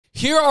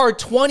Here are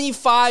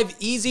 25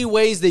 easy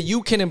ways that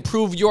you can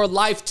improve your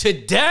life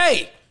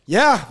today.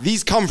 Yeah,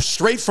 these come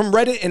straight from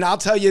Reddit, and I'll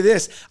tell you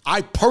this,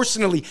 I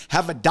personally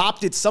have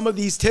adopted some of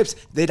these tips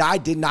that I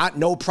did not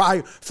know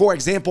prior. For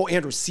example,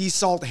 Andrew, sea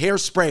salt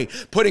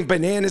hairspray, putting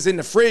bananas in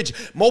the fridge,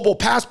 mobile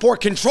passport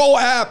control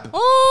app.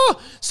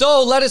 Oh,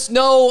 so let us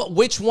know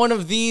which one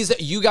of these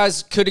you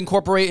guys could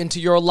incorporate into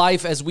your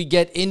life as we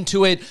get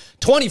into it.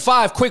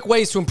 25 quick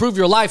ways to improve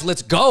your life.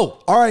 Let's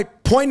go. All right.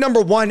 Point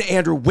number one,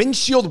 Andrew,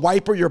 windshield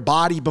wiper your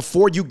body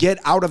before you get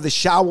out of the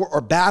shower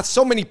or bath.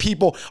 So many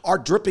people are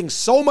dripping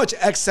so much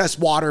excess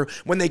water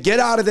when they get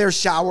out of their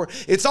shower.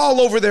 It's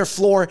all over their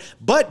floor.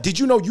 But did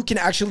you know you can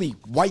actually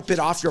wipe it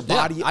off your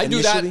body I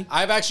initially? do that.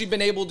 I've actually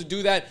been able to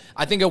do that.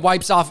 I think it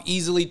wipes off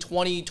easily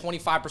 20,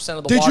 25%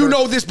 of the Did water. you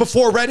know this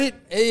before Reddit?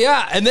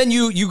 Yeah, and then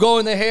you go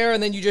in the hair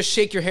and then you just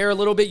shake your hair a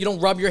little bit. You don't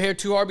rub your hair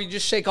too hard, but you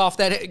just shake off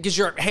that because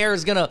your hair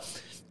is going to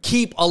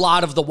keep a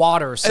lot of the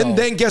water. So. And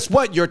then guess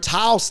what? Your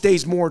towel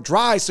stays more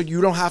dry, so you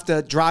don't have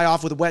to dry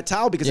off with a wet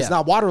towel because it's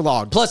not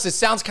waterlogged. Plus, it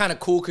sounds kind of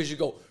cool because you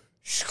go...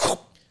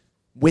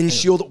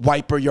 Windshield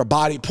wiper your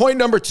body. Point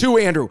number two,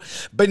 Andrew.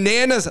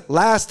 Bananas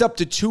last up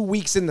to 2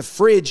 weeks in the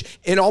fridge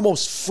and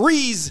almost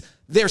freeze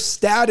their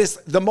status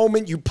the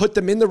moment you put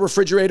them in the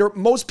refrigerator.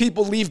 Most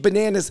people leave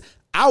bananas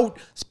out,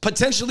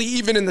 potentially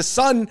even in the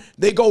sun.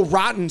 They go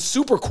rotten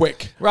super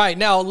quick. Right.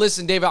 Now,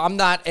 listen, David, I'm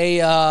not a,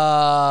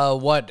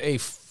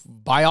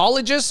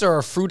 biologist or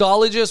a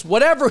fruitologist,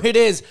 whatever it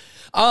is.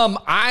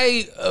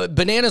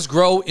 Bananas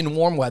grow in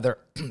warm weather.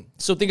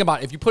 So think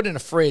about it. If you put it in a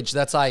fridge,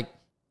 that's like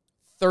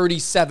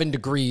 37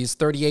 degrees,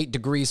 38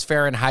 degrees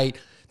Fahrenheit.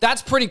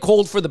 That's pretty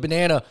cold for the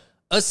banana.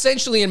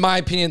 Essentially, in my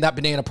opinion, that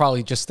banana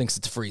probably just thinks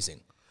it's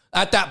freezing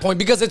at that point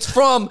because it's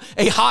from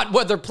a hot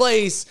weather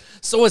place.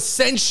 So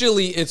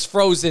essentially it's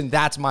frozen.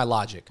 That's my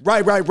logic.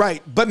 Right.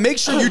 But make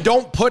sure you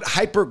don't put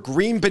hyper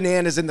green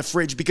bananas in the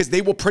fridge because they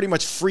will pretty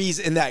much freeze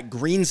in that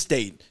green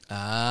state.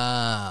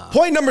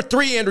 Point number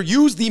three, Andrew,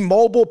 use the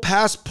mobile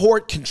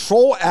passport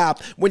control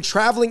app when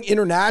traveling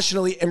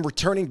internationally and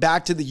returning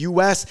back to the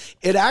US.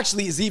 It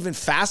actually is even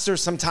faster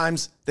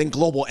sometimes than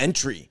global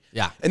entry.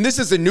 Yeah. And this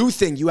is a new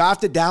thing. You have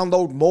to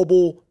download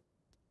mobile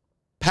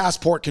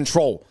passport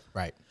control.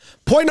 Right.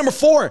 Point number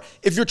four,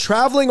 if you're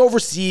traveling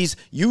overseas,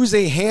 use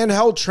a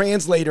handheld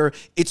translator.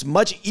 It's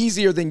much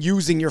easier than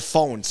using your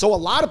phone. So a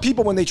lot of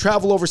people, when they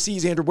travel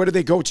overseas, Andrew, where do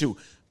they go to?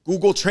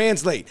 Google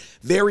Translate,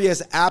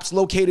 various apps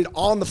located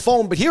on the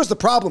phone. But here's the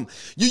problem.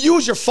 You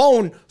use your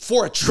phone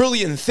for a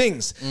trillion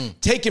things.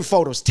 Taking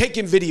photos,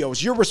 taking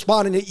videos, you're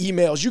responding to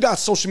emails, you got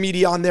social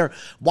media on there.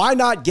 Why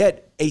not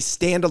get a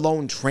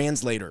standalone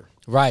translator?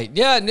 Right.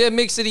 Yeah, it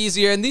makes it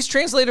easier. And these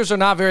translators are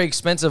not very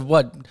expensive.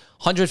 What,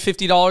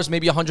 $150,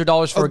 maybe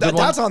 $100 for a good one?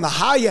 That's on the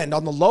high end.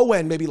 On the low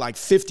end, maybe like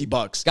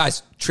 $50.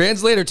 Guys,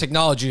 translator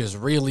technology is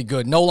really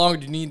good. No longer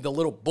do you need the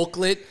little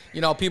booklet.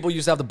 You know, people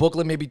used to have the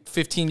booklet maybe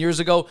 15 years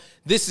ago.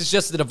 This is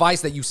just the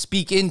device that you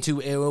speak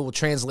into, and it will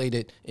translate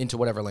it into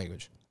whatever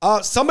language.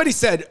 Somebody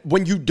said,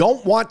 when you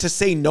don't want to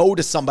say no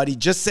to somebody,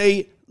 just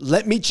say,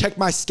 let me check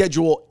my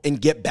schedule and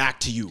get back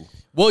to you.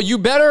 Well, you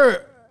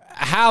better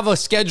have a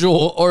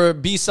schedule or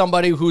be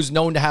somebody who's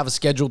known to have a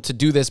schedule to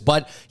do this.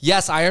 But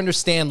yes, I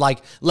understand,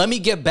 like, let me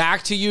get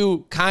back to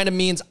you kind of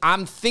means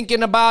I'm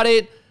thinking about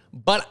it,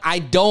 but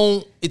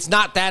it's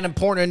not that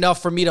important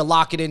enough for me to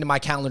lock it into my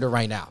calendar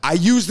right now. I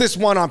use this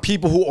one on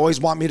people who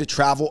always want me to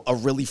travel a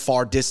really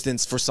far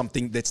distance for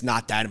something that's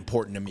not that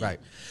important to me. Right.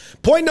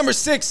 Point number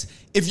six,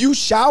 if you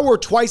shower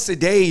twice a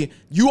day,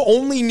 you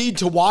only need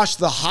to wash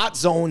the hot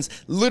zones.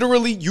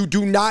 Literally, you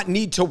do not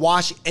need to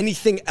wash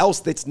anything else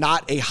that's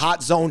not a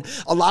hot zone.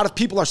 A lot of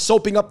people are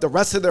soaping up the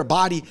rest of their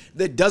body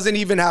that doesn't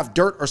even have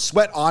dirt or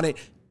sweat on it,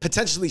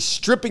 potentially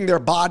stripping their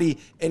body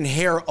and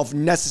hair of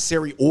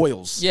necessary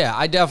oils. Yeah,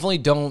 I definitely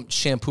don't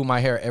shampoo my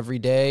hair every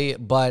day,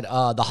 but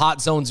the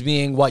hot zones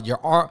being what?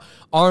 Your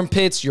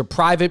armpits, your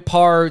private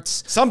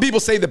parts. Some people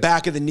say the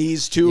back of the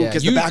knees too,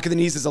 because the back of the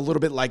knees is a little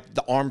bit like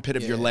the armpit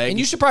of your leg. And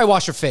you should probably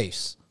wash your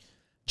face.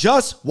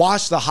 Just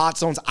wash the hot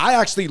zones.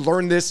 I actually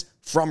learned this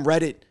from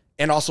Reddit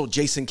and also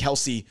Jason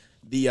Kelsey,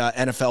 the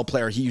NFL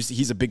player.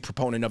 He's a big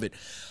proponent of it.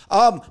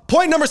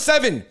 Point number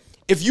seven.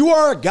 If you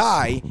are a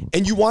guy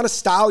and you want to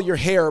style your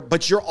hair,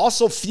 but you're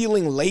also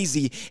feeling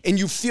lazy and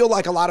you feel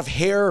like a lot of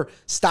hair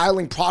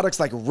styling products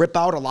like rip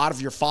out a lot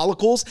of your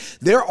follicles,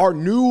 there are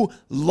new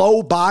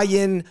low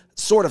buy-in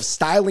sort of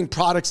styling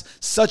products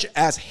such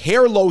as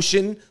hair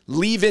lotion,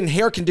 leave-in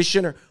hair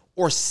conditioner,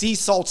 or sea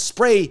salt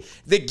spray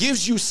that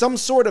gives you some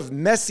sort of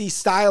messy,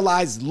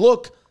 stylized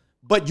look,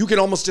 but you can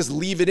almost just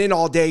leave it in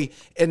all day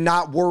and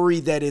not worry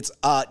that it's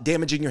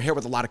damaging your hair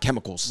with a lot of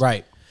chemicals.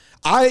 Right.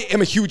 I am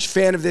a huge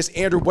fan of this.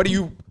 Andrew,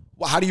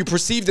 how do you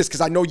perceive this?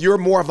 Because I know you're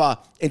more of a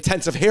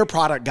intensive hair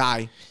product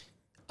guy.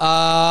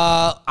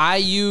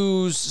 I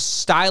use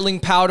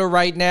styling powder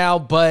right now,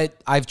 but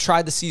I've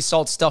tried the sea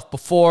salt stuff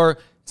before.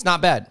 It's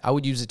not bad. I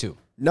would use it too.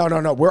 No.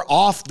 We're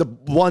off the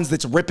ones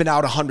that's ripping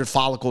out 100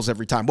 follicles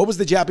every time. What was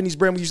the Japanese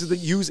brand we used to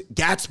use?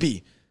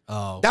 Gatsby.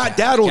 Oh,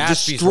 That'll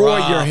Gatsby's destroy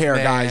rough, your hair,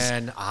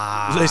 man.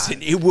 guys.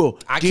 Listen, it will.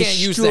 I can't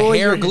use the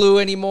hair glue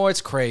anymore.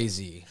 It's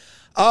crazy.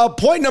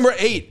 Point number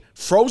 8.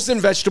 Frozen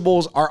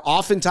vegetables are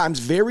oftentimes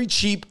very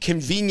cheap,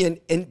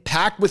 convenient, and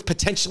packed with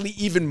potentially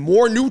even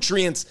more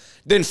nutrients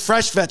than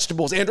fresh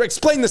vegetables. Andrew,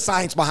 explain the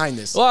science behind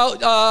this.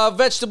 Well,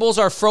 vegetables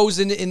are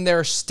frozen in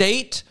their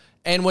state.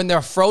 And when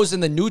they're frozen,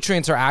 the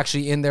nutrients are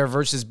actually in there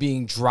versus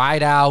being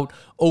dried out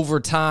over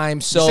time.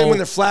 So same when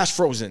they're flash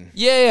frozen.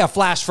 Yeah,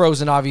 flash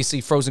frozen,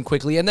 obviously frozen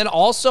quickly. And then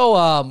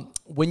also,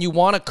 when you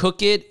want to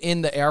cook it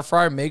in the air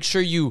fryer, make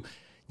sure you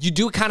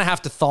do kind of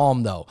have to thaw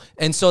them though,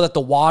 and so that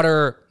the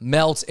water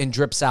melts and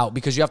drips out,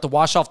 because you have to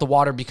wash off the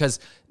water, because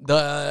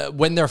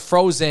when they're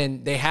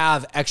frozen, they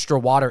have extra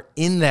water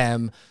in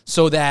them,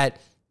 so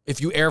that if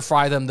you air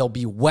fry them, they'll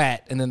be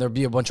wet, and then there'll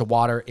be a bunch of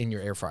water in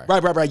your air fryer.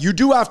 Right. You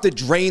do have to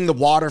drain the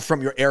water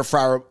from your air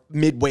fryer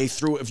midway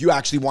through if you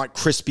actually want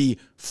crispy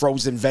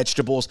frozen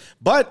vegetables.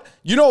 But,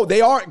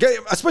 they are,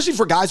 especially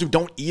for guys who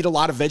don't eat a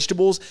lot of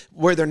vegetables,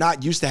 where they're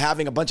not used to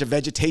having a bunch of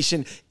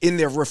vegetation in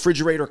their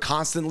refrigerator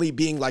constantly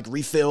being like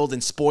refilled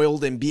and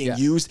spoiled and being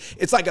used.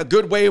 It's like a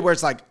good way where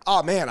it's like,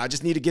 oh man, I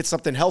just need to get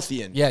something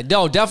healthy in. Yeah,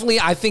 no,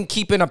 definitely. I think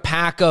keeping a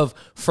pack of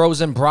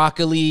frozen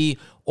broccoli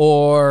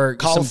or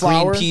some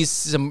green peas,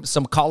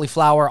 some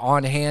cauliflower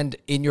on hand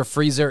in your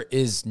freezer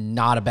is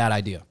not a bad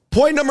idea.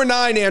 Point number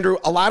 9, Andrew.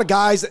 A lot of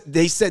guys,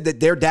 they said that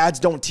their dads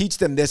don't teach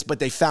them this, but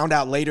they found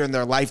out later in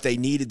their life they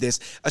needed this,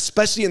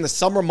 especially in the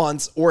summer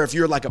months, or if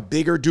you're like a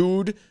bigger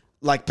dude,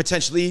 like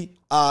potentially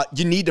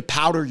you need to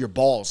powder your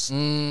balls.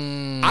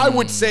 I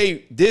would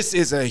say this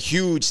is a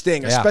huge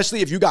thing,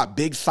 especially if you got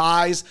big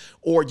thighs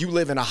or you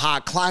live in a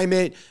hot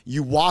climate,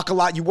 you walk a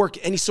lot, you work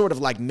any sort of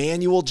like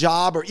manual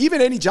job or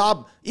even any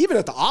job, even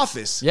at the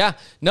office. Yeah,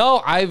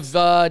 no, I've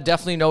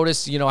definitely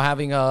noticed,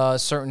 having a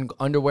certain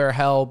underwear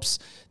helps.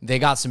 They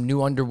got some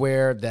new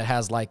underwear that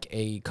has like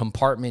a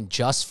compartment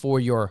just for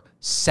your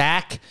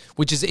sack,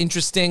 which is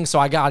interesting. So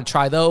I got to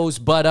try those.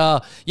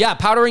 But yeah,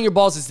 powdering your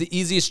balls is the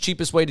easiest,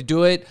 cheapest way to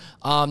do it.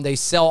 They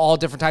sell all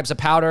different types of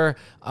powder,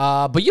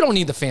 but you don't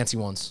need the fancy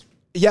ones.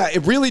 Yeah,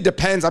 it really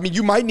depends. I mean,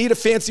 you might need a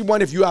fancy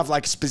one if you have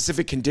like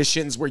specific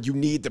conditions where you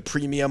need the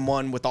premium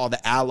one with all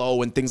the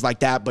aloe and things like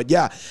that. But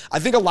yeah, I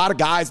think a lot of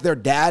guys, their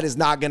dad is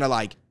not going to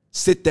like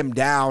sit them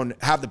down,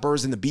 have the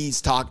birds and the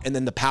bees talk, and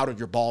then the powder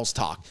your balls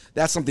talk.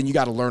 That's something you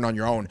got to learn on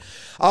your own.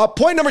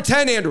 Point number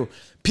 10, Andrew.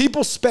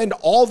 People spend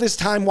all this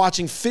time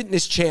watching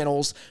fitness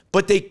channels,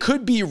 but they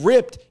could be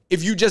ripped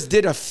if you just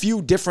did a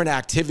few different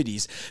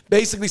activities.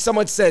 Basically,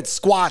 someone said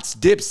squats,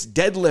 dips,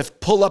 deadlift,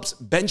 pull-ups,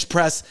 bench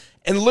press,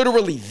 and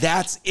literally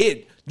that's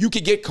it. You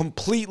could get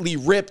completely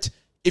ripped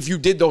if you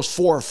did those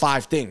 4 or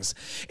 5 things.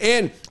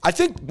 And I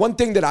think one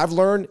thing that I've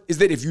learned is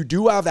that if you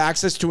do have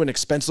access to an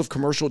expensive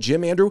commercial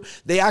gym, Andrew,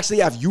 they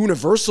actually have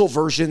universal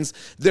versions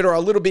that are a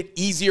little bit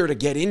easier to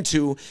get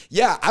into.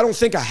 Yeah, I don't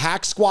think a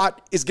hack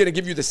squat is gonna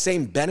give you the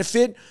same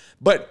benefit,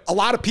 but a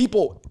lot of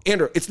people,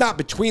 Andrew, it's not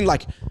between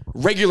like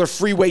regular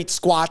free weight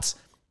squats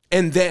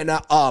and then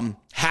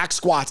hack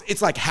squats.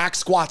 It's like hack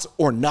squats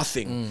or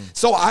nothing.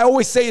 So I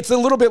always say it's a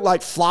little bit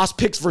like floss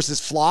picks versus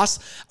floss.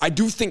 I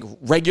do think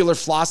regular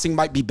flossing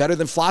might be better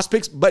than floss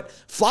picks, but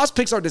floss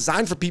picks are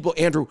designed for people,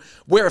 Andrew,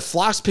 where if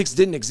floss picks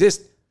didn't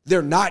exist,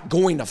 they're not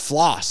going to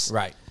floss.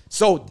 Right.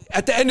 So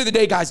at the end of the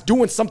day, guys,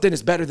 doing something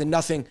is better than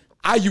nothing.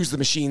 I use the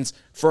machines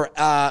for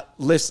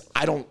lifts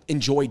I don't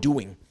enjoy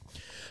doing.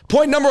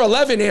 Point number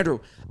 11, Andrew.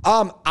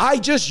 I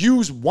just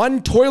use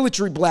one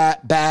toiletry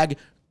bag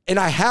and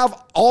I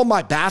have all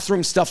my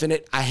bathroom stuff in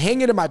it. I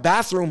hang it in my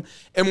bathroom,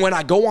 and when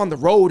I go on the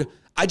road,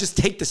 I just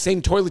take the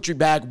same toiletry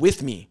bag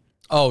with me.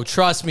 Oh,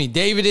 trust me,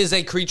 David is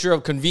a creature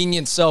of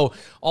convenience. So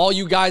all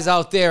you guys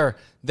out there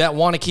that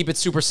want to keep it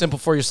super simple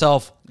for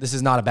yourself, this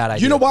is not a bad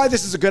idea. You know why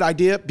this is a good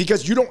idea?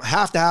 Because you don't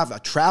have to have a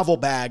travel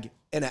bag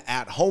and an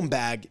at-home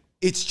bag.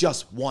 It's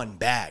just one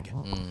bag.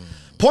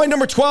 Point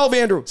number 12,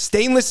 Andrew.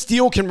 Stainless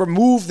steel can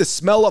remove the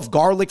smell of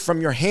garlic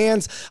from your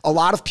hands. A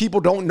lot of people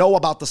don't know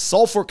about the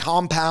sulfur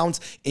compounds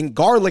in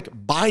garlic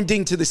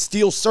binding to the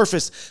steel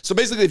surface. So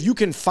basically, if you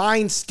can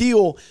find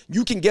steel,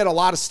 you can get a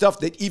lot of stuff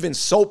that even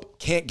soap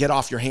can't get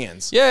off your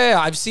hands. Yeah,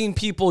 I've seen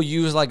people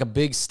use like a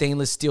big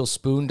stainless steel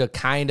spoon to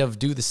kind of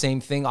do the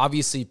same thing.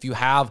 Obviously,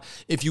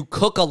 if you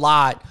cook a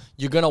lot,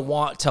 you're going to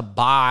want to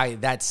buy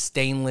that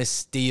stainless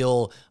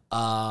steel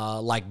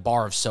like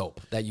bar of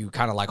soap that you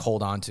kind of like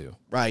hold on to.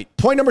 Right.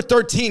 Point number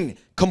 13,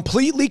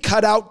 completely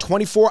cut out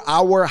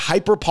 24-hour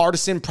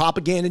hyper-partisan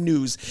propaganda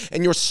news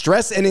and your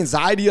stress and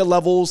anxiety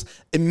levels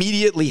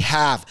immediately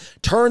halve.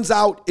 Turns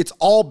out it's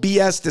all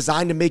BS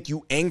designed to make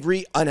you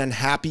angry and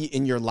unhappy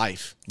in your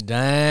life.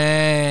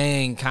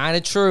 Dang, kind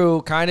of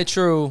true, kind of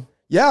true.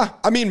 Yeah,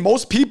 I mean,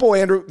 most people,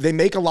 Andrew, they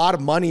make a lot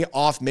of money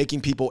off making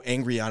people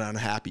angry and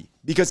unhappy.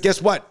 Because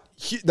guess what?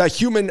 The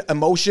human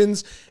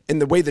emotions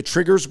and the way the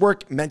triggers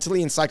work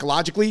mentally and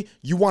psychologically,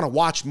 you want to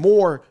watch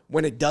more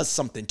when it does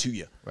something to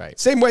you. Right.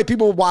 Same way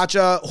people watch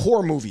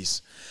horror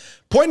movies.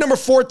 Point number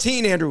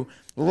 14, Andrew.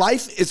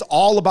 Life is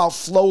all about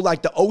flow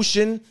like the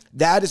ocean.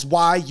 That is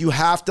why you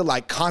have to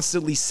like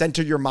constantly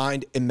center your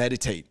mind and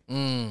meditate.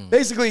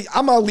 Basically,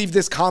 I'm going to leave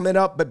this comment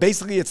up, but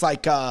basically it's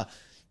like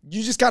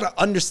you just got to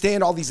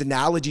understand all these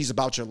analogies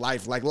about your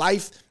life. Like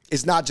life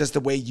is not just the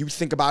way you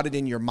think about it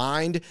in your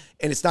mind,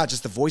 and it's not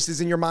just the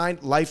voices in your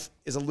mind. Life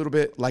is a little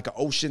bit like an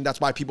ocean. That's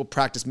why people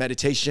practice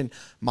meditation,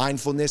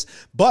 mindfulness.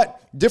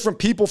 But different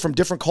people from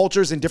different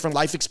cultures and different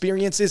life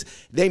experiences,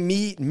 they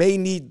may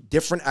need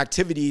different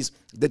activities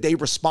that they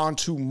respond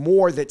to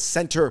more that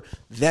center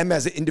them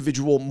as an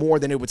individual more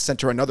than it would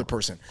center another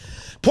person.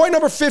 Point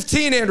number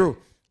 15, Andrew.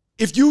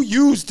 If you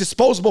use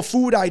disposable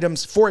food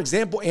items, for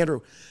example,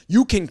 Andrew,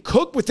 you can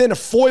cook within a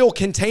foil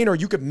container.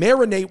 You could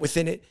marinate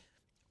within it.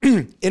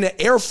 In an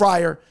air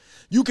fryer,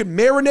 you can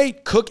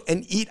marinate, cook,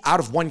 and eat out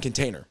of one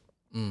container.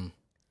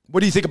 What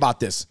do you think about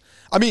this?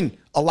 I mean,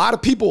 a lot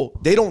of people,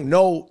 they don't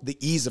know the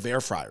ease of air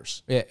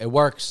fryers. Yeah, it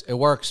works. It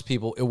works,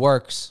 people. It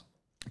works.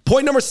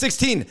 Point number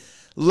 16,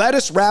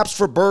 lettuce wraps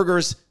for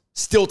burgers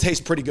still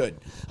taste pretty good.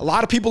 A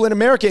lot of people in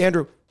America,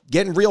 Andrew,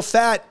 getting real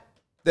fat.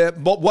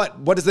 But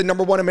what is the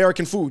number one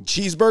American food?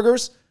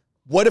 Cheeseburgers?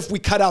 What if we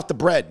cut out the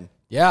bread?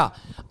 Yeah,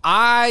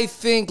 I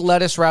think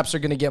lettuce wraps are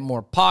going to get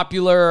more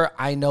popular.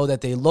 I know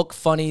that they look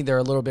funny. They're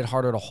a little bit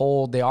harder to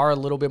hold. They are a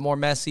little bit more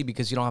messy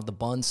because you don't have the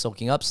buns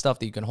soaking up stuff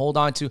that you can hold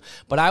on to.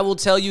 But I will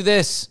tell you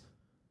this,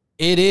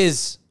 it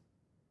is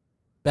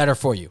better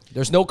for you.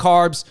 There's no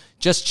carbs,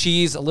 just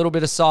cheese, a little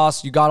bit of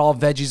sauce. You got all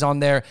veggies on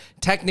there.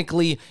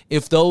 Technically,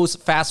 if those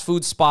fast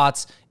food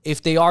spots,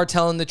 if they are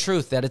telling the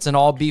truth that it's an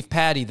all beef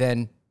patty,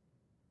 then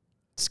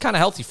it's kind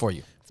of healthy for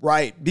you.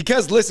 Right.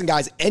 Because listen,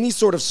 guys, any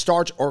sort of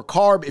starch or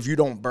carb, if you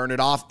don't burn it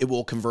off, it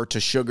will convert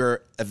to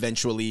sugar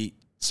eventually.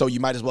 So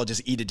you might as well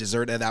just eat a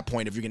dessert at that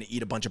point if you're going to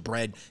eat a bunch of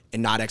bread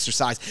and not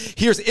exercise.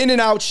 Here's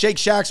In-N-Out, Shake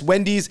Shacks,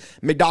 Wendy's,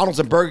 McDonald's,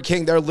 and Burger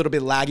King. They're a little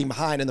bit lagging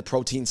behind in the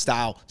protein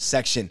style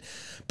section.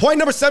 Point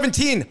number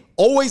 17,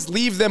 always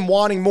leave them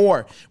wanting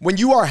more. When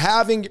you are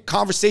having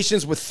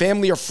conversations with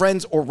family or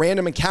friends or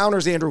random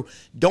encounters, Andrew,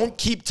 don't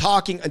keep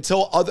talking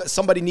until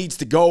somebody needs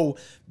to go.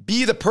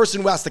 Be the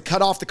person who has to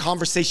cut off the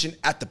conversation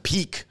at the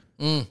peak.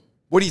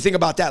 What do you think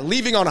about that?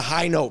 Leaving on a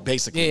high note,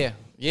 basically.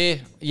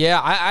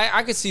 Yeah.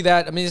 I could see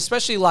that. I mean,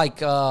 especially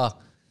like, I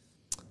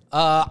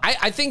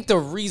think the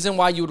reason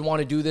why you would want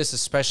to do this,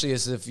 especially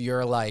is if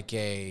you're like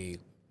a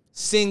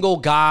single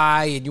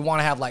guy and you want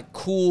to have like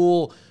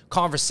cool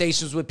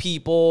conversations with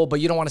people, but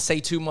you don't want to say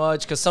too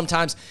much because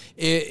sometimes,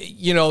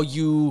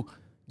 you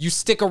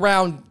stick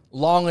around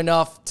long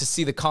enough to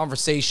see the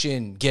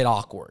conversation get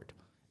awkward.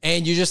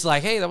 And you're just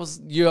like, hey, that was,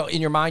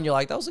 in your mind, you're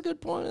like, that was a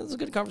good point. That was a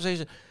good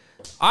conversation.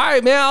 All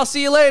right, man, I'll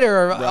see you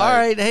later. Right. All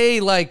right,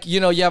 hey, like,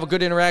 you have a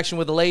good interaction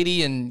with a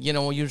lady and,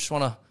 you just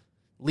want to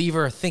leave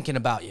her thinking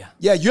about you.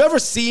 Yeah, you ever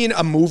seen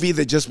a movie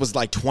that just was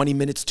like 20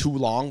 minutes too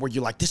long where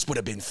you're like, this would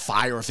have been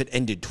fire if it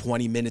ended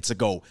 20 minutes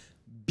ago?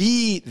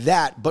 Be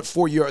that, but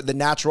for the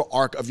natural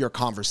arc of your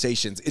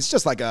conversations. It's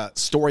just like a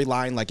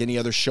storyline like any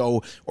other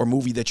show or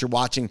movie that you're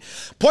watching.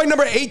 Point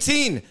number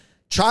 18,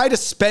 try to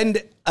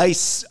spend a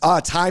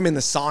time in the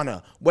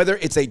sauna, whether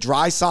it's a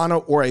dry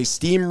sauna or a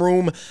steam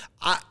room.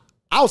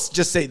 I'll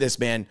just say this,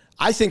 man.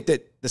 I think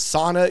that the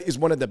sauna is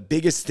one of the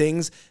biggest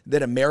things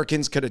that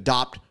Americans could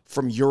adopt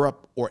from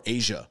Europe or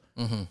Asia.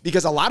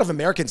 Because a lot of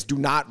Americans do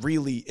not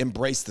really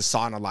embrace the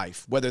sauna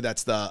life, whether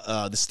that's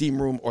the steam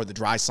room or the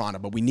dry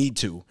sauna, but we need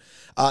to.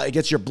 It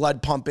gets your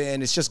blood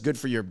pumping. It's just good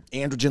for your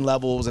androgen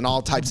levels and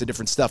all types of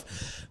different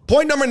stuff.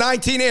 Point number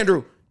 19,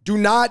 Andrew, do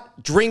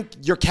not drink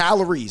your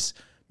calories.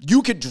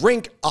 You could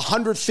drink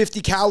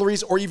 150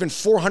 calories or even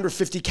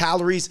 450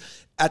 calories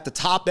at the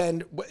top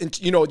end,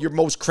 your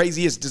most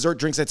craziest dessert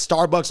drinks at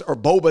Starbucks or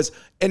Boba's,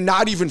 and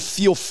not even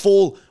feel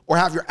full or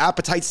have your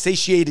appetite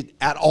satiated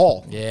at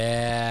all.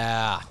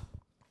 Yeah.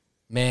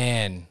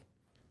 Man.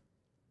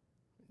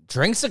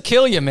 Drinks will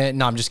kill you, man.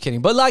 No, I'm just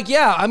kidding. But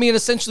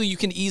essentially you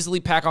can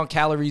easily pack on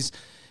calories.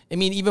 I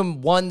mean,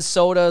 even one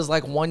soda is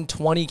like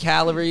 120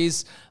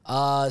 calories.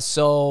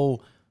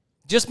 So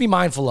just be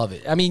mindful of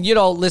it. I mean,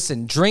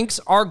 listen, drinks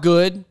are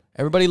good.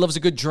 Everybody loves a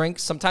good drink.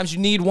 Sometimes you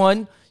need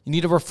one. You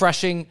need a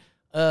refreshing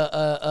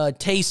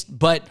taste,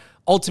 but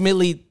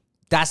ultimately,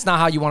 that's not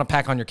how you want to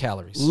pack on your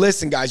calories.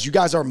 Listen, guys, you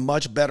guys are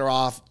much better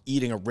off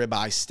eating a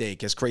ribeye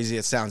steak, as crazy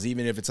as it sounds,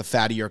 even if it's a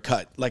fattier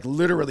cut. Like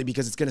literally,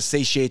 because it's going to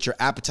satiate your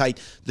appetite.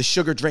 The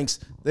sugar drinks,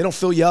 they don't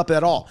fill you up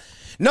at all.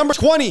 Number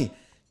 20,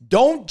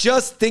 don't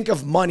just think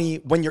of money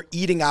when you're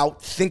eating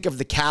out, think of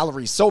the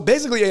calories. So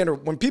basically, Andrew,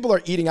 when people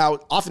are eating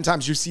out,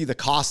 oftentimes you see the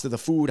cost of the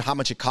food, how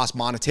much it costs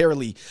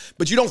monetarily,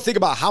 but you don't think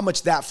about how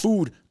much that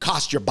food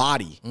costs your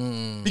body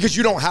because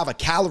you don't have a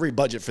calorie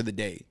budget for the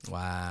day.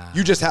 Wow.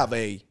 You just have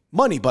a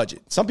money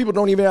budget. Some people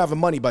don't even have a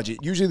money budget.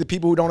 Usually the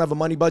people who don't have a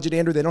money budget,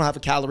 Andrew, they don't have a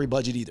calorie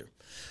budget either.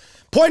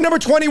 Point number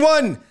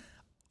 21,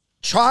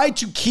 try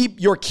to keep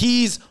your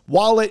keys,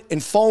 wallet,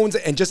 and phones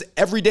and just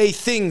everyday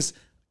things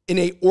in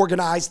a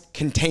organized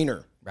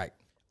container. Right.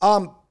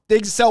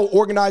 They sell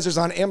organizers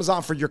on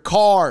Amazon for your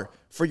car,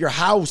 for your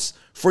house,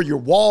 for your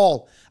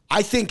wall.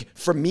 I think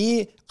for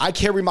me, I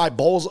carry my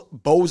Bose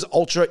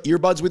Ultra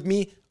earbuds with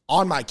me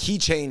on my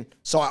keychain,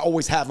 so I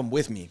always have them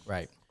with me.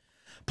 Right.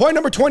 Point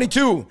number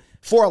 22,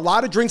 for a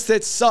lot of drinks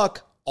that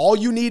suck, all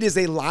you need is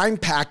a lime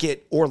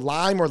packet or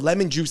lime or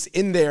lemon juice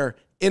in there,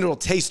 and it'll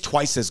taste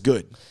twice as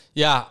good.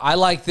 Yeah, I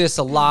like this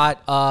a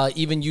lot,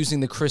 even using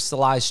the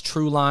crystallized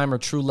True Lime or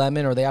True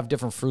Lemon, or they have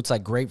different fruits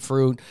like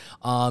grapefruit.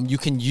 You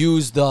can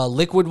use the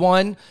liquid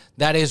one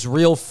that is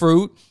real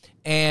fruit,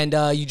 and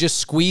you just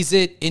squeeze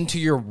it into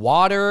your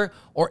water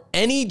or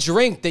any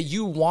drink that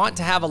you want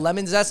to have a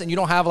lemon zest and you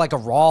don't have like a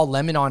raw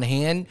lemon on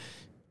hand.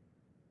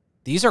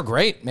 These are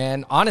great,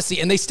 man,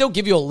 honestly, and they still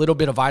give you a little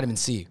bit of vitamin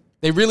C.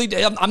 They really do.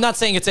 I'm not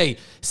saying it's a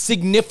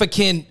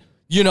significant,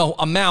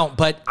 amount,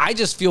 but I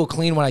just feel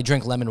clean when I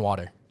drink lemon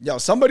water. Yo,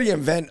 somebody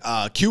invent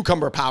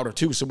cucumber powder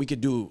too, so we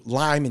could do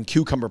lime and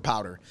cucumber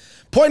powder.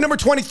 Point number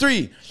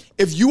 23,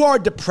 if you are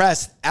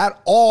depressed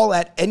at all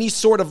at any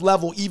sort of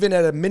level, even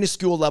at a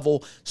minuscule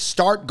level,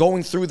 start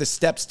going through the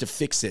steps to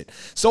fix it.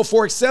 So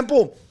for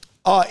example,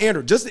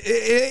 Andrew, just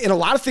in a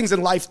lot of things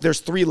in life, there's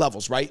 3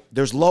 levels, right?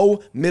 There's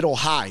low, middle,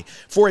 high.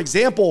 For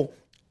example,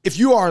 if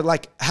you are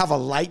have a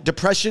light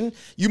depression,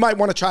 you might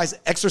want to try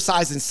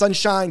exercise in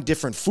sunshine,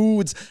 different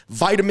foods,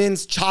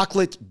 vitamins,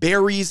 chocolate,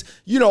 berries,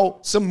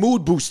 some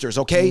mood boosters,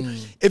 okay?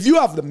 If you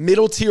have the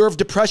middle tier of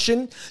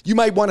depression, you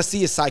might want to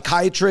see a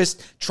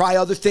psychiatrist, try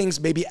other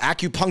things, maybe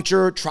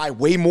acupuncture, try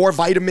way more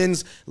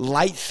vitamins,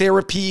 light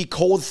therapy,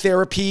 cold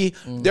therapy.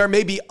 There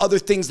may be other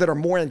things that are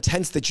more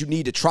intense that you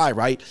need to try,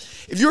 right?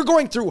 If you're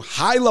going through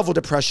high level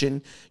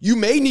depression, you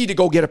may need to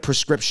go get a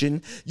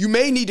prescription. You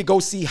may need to go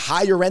see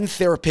higher end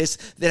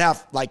therapists that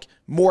have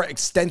more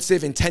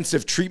extensive,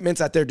 intensive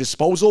treatments at their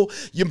disposal.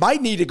 You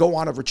might need to go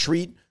on a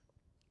retreat,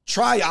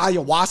 try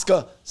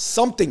ayahuasca,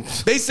 something.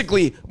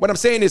 Basically, what I'm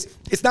saying is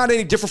it's not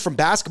any different from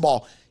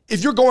basketball.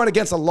 If you're going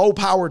against a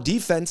low-power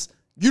defense,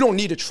 you don't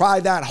need to try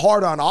that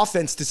hard on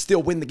offense to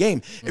still win the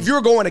game. If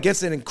you're going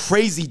against a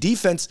crazy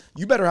defense,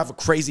 you better have a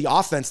crazy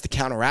offense to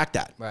counteract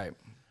that. Right.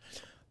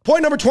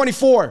 Point number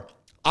 24,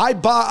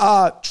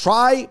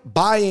 try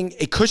buying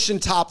a cushion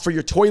top for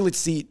your toilet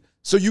seat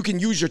so you can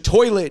use your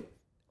toilet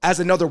as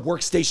another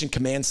workstation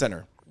command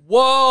center.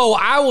 Whoa,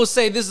 I will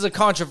say this is a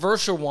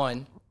controversial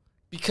one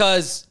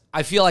because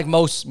I feel like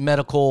most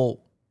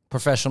medical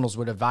professionals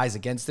would advise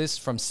against this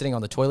from sitting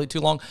on the toilet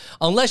too long,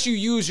 unless you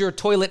use your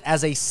toilet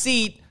as a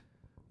seat,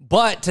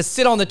 but to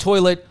sit on the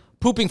toilet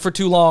pooping for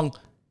too long,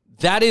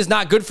 that is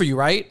not good for you,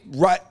 right?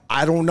 Right.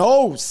 I don't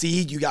know.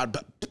 See, you got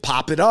to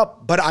pop it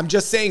up. But I'm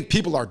just saying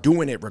people are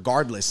doing it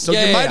regardless. So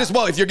you might as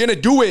well, if you're going to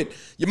do it,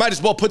 you might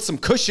as well put some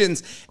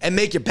cushions and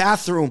make your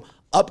bathroom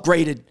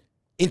upgraded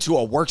into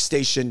a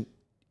workstation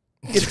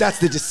if that's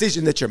the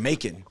decision that you're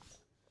making.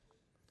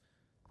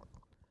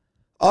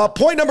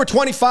 Point number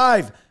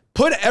 25,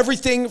 put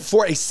everything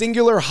for a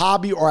singular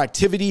hobby or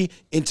activity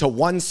into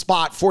one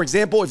spot. For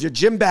example, if your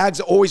gym bag's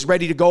always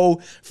ready to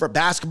go for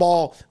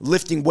basketball,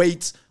 lifting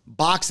weights,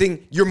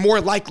 boxing, you're more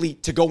likely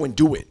to go and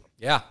do it.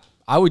 Yeah,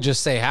 I would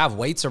just say have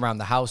weights around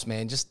the house,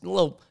 man. Just a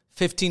little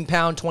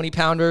 15-pound,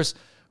 20-pounders,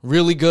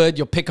 really good.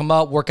 You'll pick them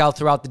up, work out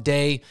throughout the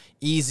day,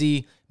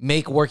 easy.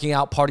 Make working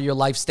out part of your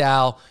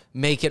lifestyle,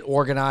 make it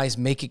organized,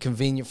 make it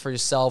convenient for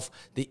yourself.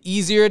 The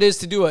easier it is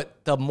to do it,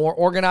 the more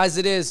organized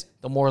it is,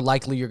 the more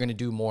likely you're going to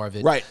do more of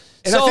it. Right.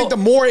 And I think the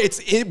more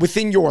it's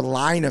within your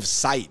line of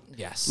sight.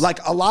 Yes.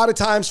 A lot of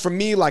times for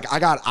me, I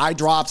got eye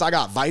drops, I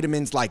got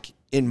vitamins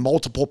in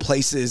multiple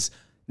places,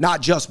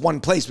 not just one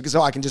place, because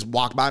I can just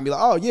walk by and be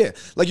like, oh yeah.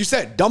 Like you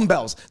said,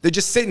 dumbbells. They're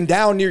just sitting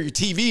down near your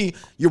TV.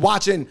 You're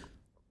watching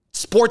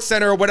Sports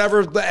Center or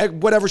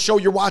whatever show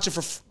you're watching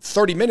for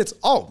 30 minutes.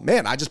 Oh,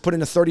 man, I just put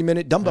in a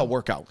 30-minute dumbbell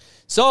workout.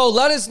 So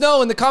let us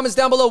know in the comments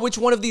down below which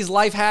one of these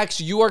life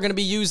hacks you are going to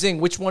be using,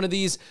 which one of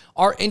these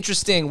are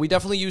interesting. We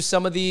definitely use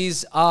some of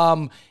these,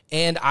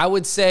 and I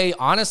would say,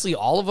 honestly,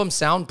 all of them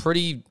sound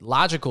pretty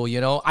logical,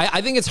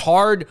 I think it's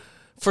hard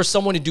for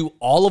someone to do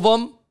all of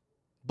them,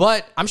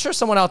 but I'm sure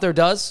someone out there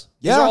does.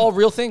 These are all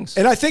real things.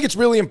 And I think it's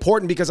really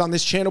important because on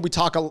this channel, we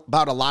talk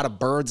about a lot of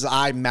bird's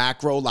eye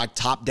macro,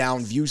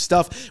 top-down view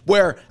stuff,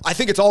 where I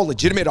think it's all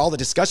legitimate, all the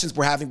discussions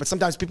we're having, but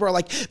sometimes people are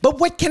like, but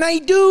what can I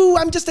do?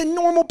 I'm just a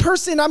normal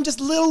person. I'm just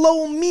little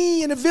old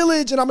me in a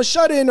village and I'm a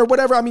shut-in or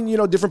whatever. I mean,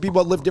 different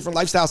people live different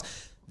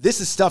lifestyles.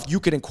 This is stuff you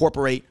can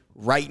incorporate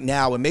right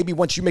now. And maybe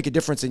once you make a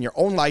difference in your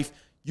own life,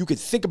 you could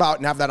think about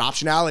and have that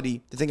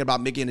optionality to think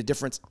about making a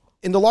difference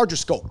in the larger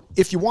scope,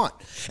 if you want.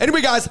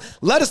 Anyway, guys,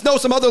 let us know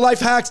some other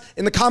life hacks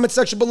in the comment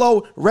section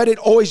below. Reddit,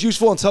 always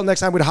useful. Until next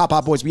time, we're the Hop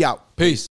Hop Boys. We out. Peace.